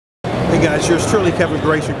Hey guys, yours truly Kevin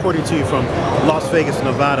Grace reporting to you from Las Vegas,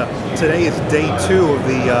 Nevada. Today is day 2 of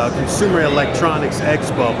the Consumer Electronics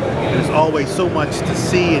Expo. There's always so much to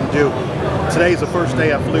see and do. Today is the first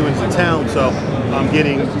day I flew into town, so I'm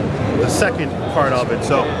getting the second part of it.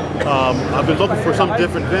 So I've been looking for some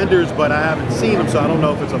different vendors, but I haven't seen them, so I don't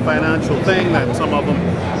know if it's a financial thing that some of them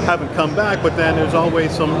haven't come back, but then there's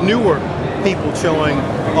always some newer people showing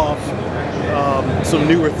off some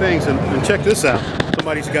newer things. And check this out.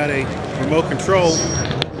 Somebody's got a remote control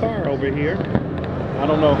car over here. I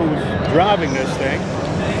don't know who's driving this thing,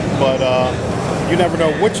 but you never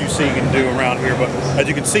know what you see and do around here. But as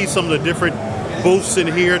you can see, some of the different booths in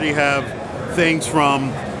here, they have things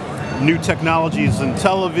from new technologies in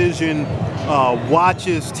television,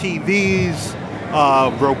 watches, TVs,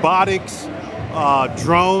 robotics,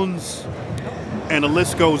 drones, and the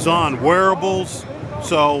list goes on. Wearables.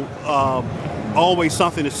 So always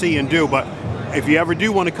something to see and do. But if you ever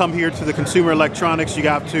do want to come here to the Consumer Electronics, you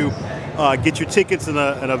have to get your tickets in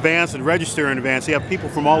advance and register in advance. You have people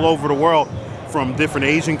from all over the world, from different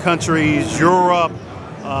Asian countries, Europe,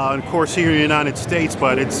 and of course here in the United States.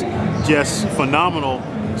 But it's just phenomenal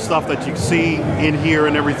stuff that you see in here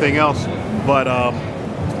and everything else. But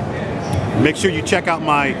make sure you check out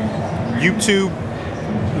my YouTube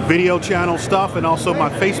video channel stuff and also my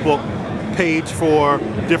Facebook page for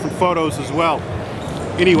different photos as well.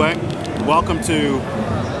 Anyway, welcome to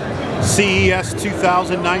CES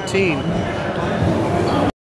 2019.